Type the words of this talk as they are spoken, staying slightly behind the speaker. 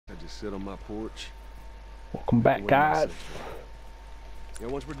just sit on my porch. Welcome back, guys. Yeah,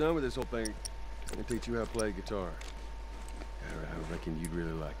 once we're done with this whole thing, I can teach you how to play guitar. I reckon you'd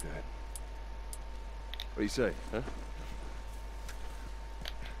really like that. What do you say, huh?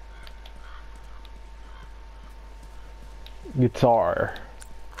 Guitar.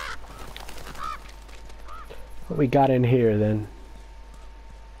 What we got in here then?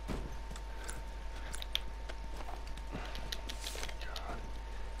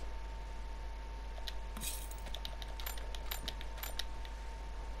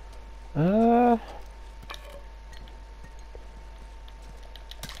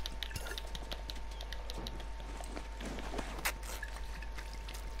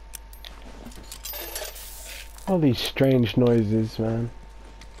 All these strange noises, man.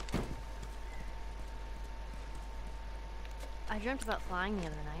 I dreamt about flying the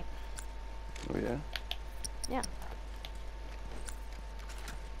other night. Oh, yeah? Yeah.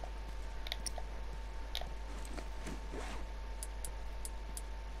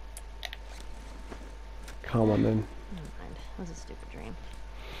 Come on then. Never mind. It was a stupid dream.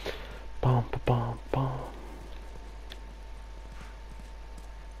 Bum, ba, bum, bum.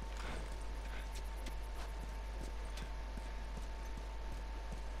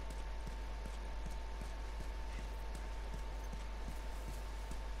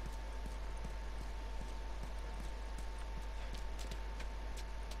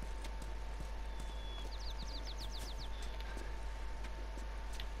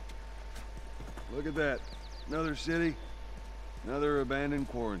 Look at that. Another city, another abandoned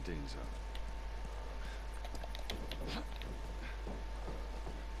quarantine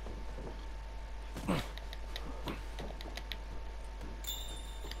zone.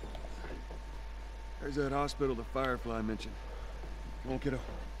 There's that hospital the Firefly mentioned. Come on, kiddo.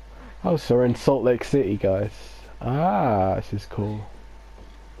 Oh, so we're in Salt Lake City, guys. Ah, this is cool.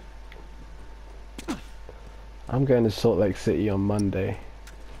 I'm going to Salt Lake City on Monday.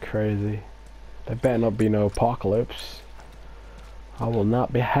 Crazy. There better not be no apocalypse. I will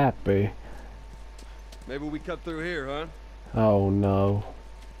not be happy. Maybe we cut through here, huh? Oh no.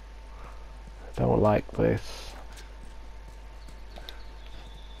 Don't like this.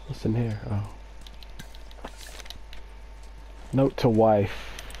 What's in here? Oh. Note to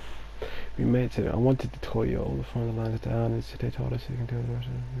wife. We made it. I wanted to tell you all the final lines down and they told us you can do it.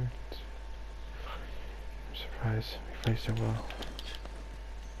 I'm surprised. We faced her well.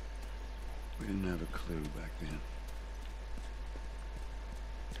 We didn't have a clue back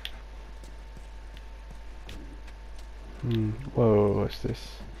then. Whoa, what's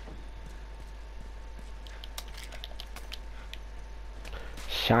this?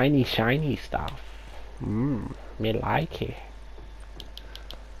 Shiny, shiny stuff. Me like it.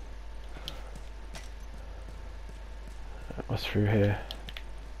 What's through here?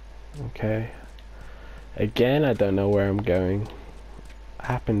 Okay. Again, I don't know where I'm going.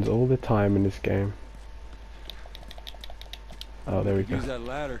 Happens all the time in this game. Oh, there we go. Use that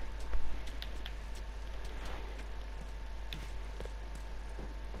ladder.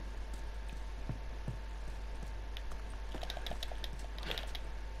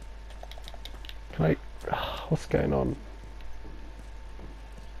 Can I... what's going on?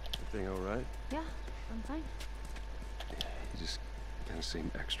 Everything all right? Yeah, I'm fine. You just kind of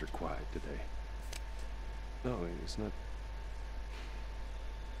seem extra quiet today. No, it's not.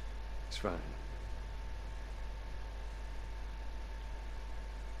 It's fine.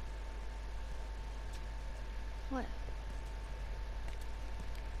 What?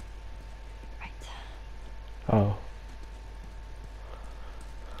 Right. Oh.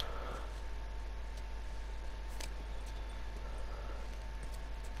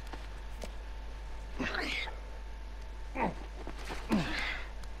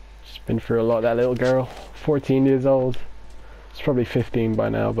 Just been through a lot, that little girl. 14 years old. It's probably 15 by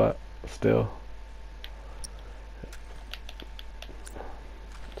now, but still.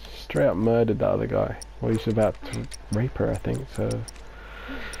 Straight up murdered that other guy. Well, he's about to rape her, I think, so...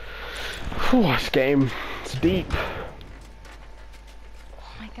 Whew, this game, it's deep.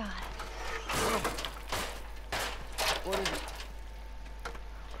 Oh my god. What is it?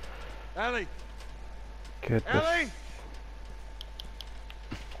 Ellie! Goodness. Ellie!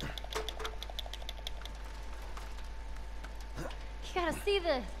 You gotta see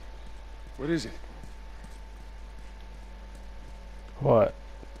this. What is it? What? What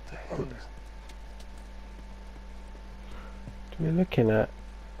the hell is... What are we looking at?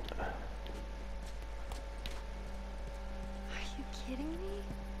 Are you kidding me?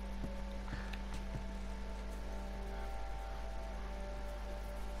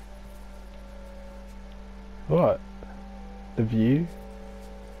 What? The view?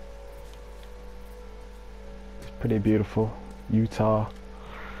 Pretty beautiful. Utah.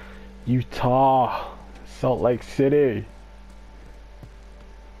 Utah. Salt Lake City.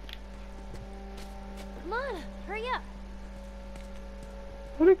 Come on, hurry up.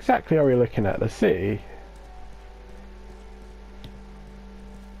 What exactly are we looking at? The city?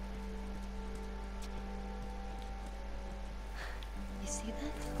 You see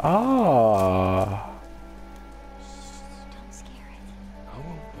that? Ah. Shh, don't scare it. I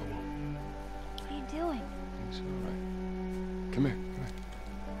won't. What are you doing? It's all right. Come here. Hey,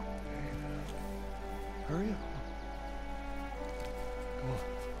 hurry up. Come on.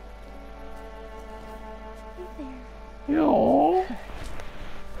 Right there. Yo.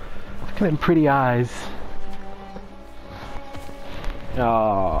 Look at them pretty eyes.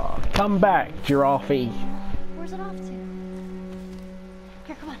 Ah, come back, giraffe. Where's it off to?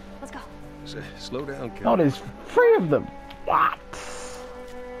 Here, come on, let's go. Slow down, kid. Oh, there's 3 of them. What?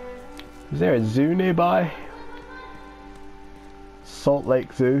 Is there a zoo nearby? Salt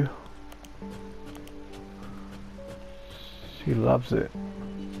Lake Zoo. She loves it.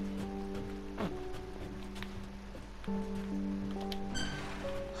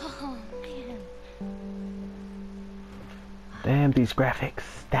 Oh, man. Damn these graphics.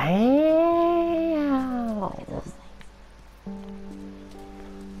 Damn. Look at those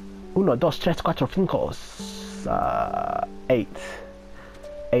things. 1, 2, 3, 4, 5. 8.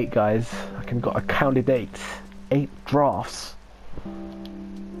 8 guys. I counted 8. 8 drafts.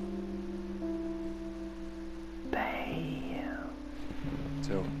 Damn.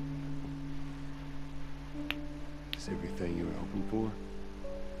 So, is everything you were hoping for?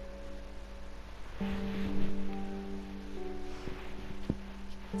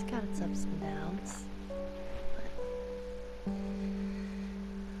 It's got its ups and downs. But you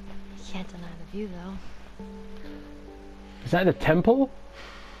can't deny the view, though. Is that the temple?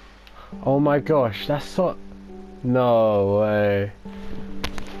 Oh my gosh, that's so... No way.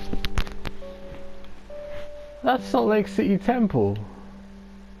 That's Salt Lake City Temple.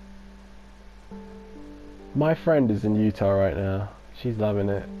 My friend is in Utah right now. She's loving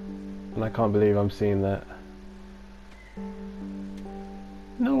it. And I can't believe I'm seeing that.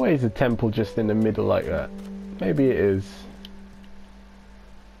 No way is a temple just in the middle like that. Maybe it is.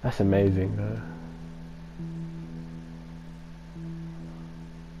 That's amazing though.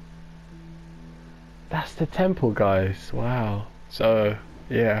 That's the temple, guys. Wow. So,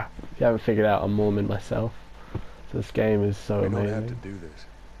 yeah. If you haven't figured out, I'm Mormon myself. So this game is so We amazing. don't have to do this.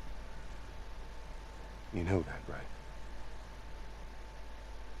 You know that, right?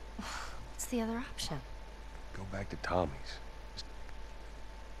 What's the other option? Go back to Tommy's. Just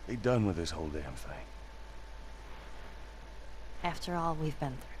be done with this whole damn thing. After all we've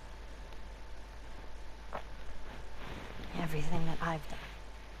been through. Everything that I've done.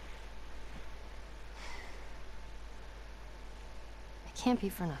 It can't be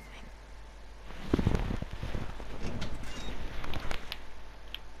for nothing.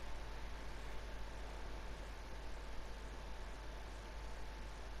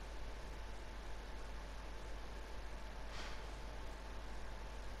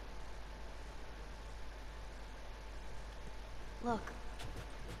 Look,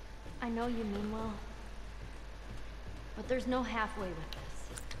 I know you mean well, but there's no halfway with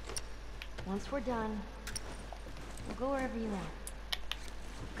this. Once we're done, we'll go wherever you want.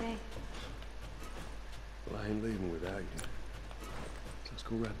 Okay? Well, I ain't leaving without you. So let's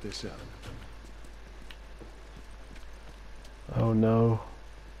go wrap this up. Oh no.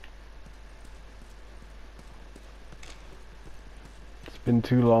 It's been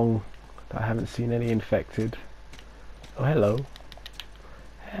too long that I haven't seen any infected. Oh, hello.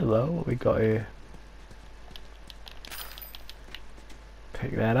 Hello, what we got here?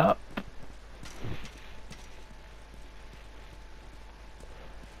 Pick that up.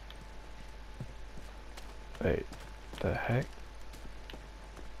 Wait, the heck?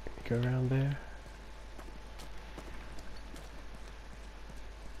 Go around there.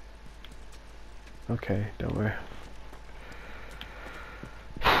 Okay, don't worry.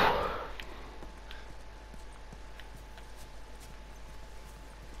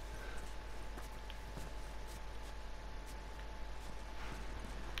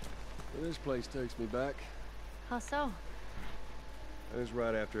 Well, this place takes me back. How so? That was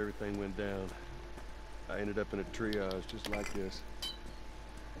right after everything went down. I ended up in a triage just like this.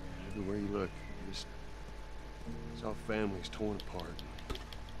 Everywhere you look, you just saw families torn apart.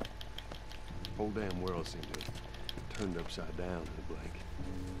 The whole damn world seemed to have turned upside down in a blink.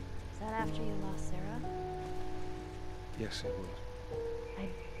 Is that after you lost Sarah? Yes, it was. I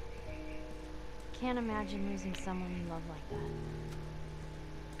can't imagine losing someone you love like that.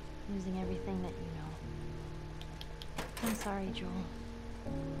 Losing everything that you know. I'm sorry, Joel.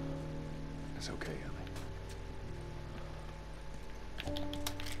 It's okay, Ellie.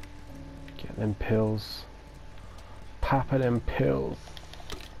 Get them pills. Papa them pills.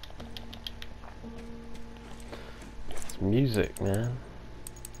 It's music, man.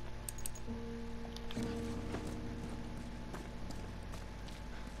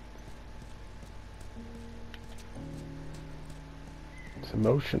 It's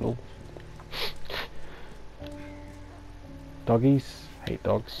emotional. Doggies? Hate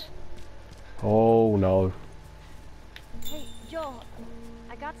dogs. Oh no. Hey, Joel,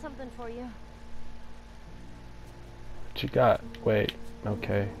 I got something for you. What you got? Wait.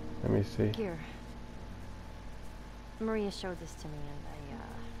 Okay. Let me see. Here. Maria showed this to me and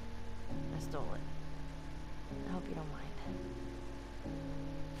I stole it. I hope you don't mind.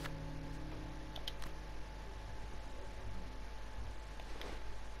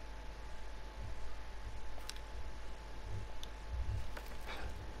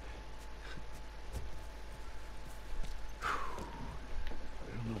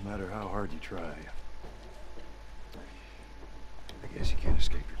 Well, no matter how hard you try, I guess you can't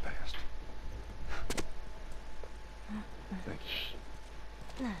escape your past. Thank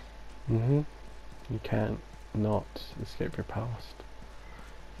you. You can't not escape your past.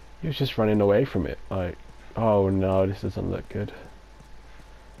 He was just running away from it, like, oh no, this doesn't look good.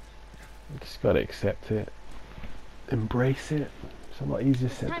 You just gotta accept it. Embrace it. It's a lot easier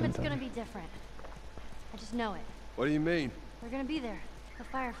This said time than it's gonna done. be different. I just know it. What do you mean? They're gonna be there. The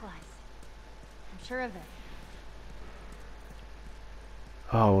Fireflies. I'm sure of it.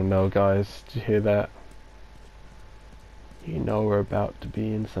 Oh no, guys, did you hear that? You know we're about to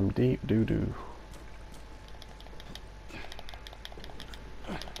be in some deep doo-doo.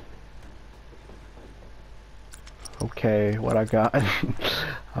 Okay, what I got?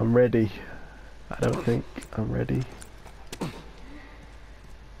 I'm ready. I don't think I'm ready.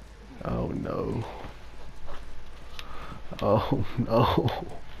 Oh no. Oh no.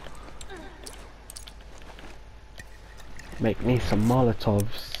 Make me some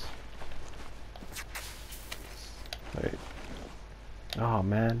Molotovs. Wait. Oh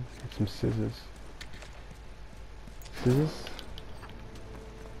man, get some scissors. Scissors?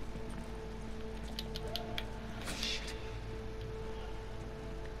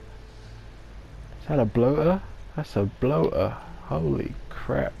 Is that a bloater? That's a bloater. Holy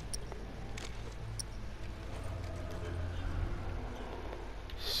crap.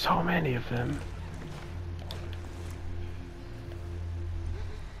 So many of them.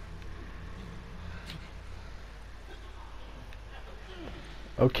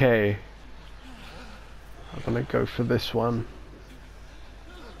 Okay. I'm gonna go for this one.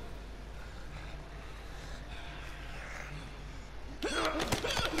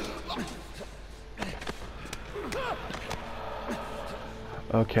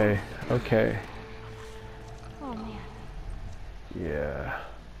 Okay, okay. Oh man. Yeah.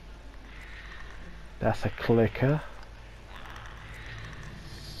 That's a clicker.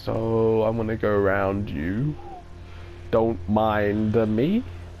 So I'm gonna go around you. Don't mind me.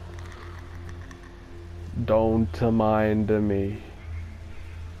 Don't mind me.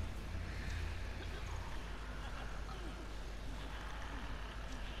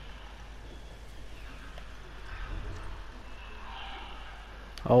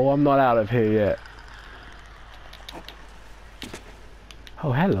 Oh, I'm not out of here yet.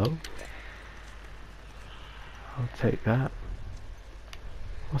 Oh, hello. I'll take that.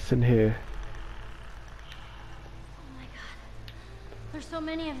 What's in here? Oh my god. There's so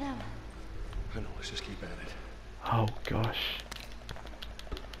many of them. I know, let's just keep at it. Oh, gosh.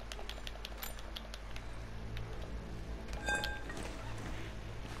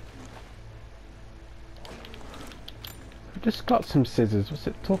 I just got some scissors. What's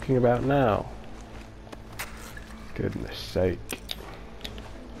it talking about now? Goodness sake.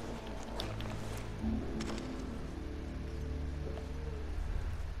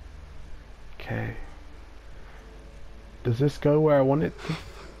 Okay. Does this go where I want it to?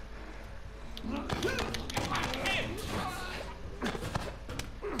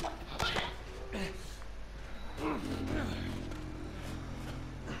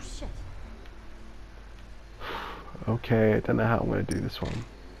 Shit. Okay, I don't know how I'm going to do this one.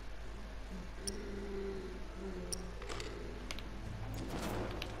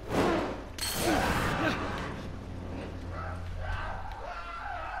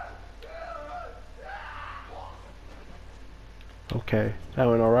 Okay, that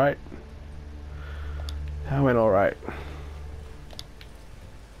went alright. That went alright.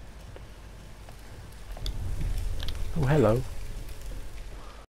 Oh, hello.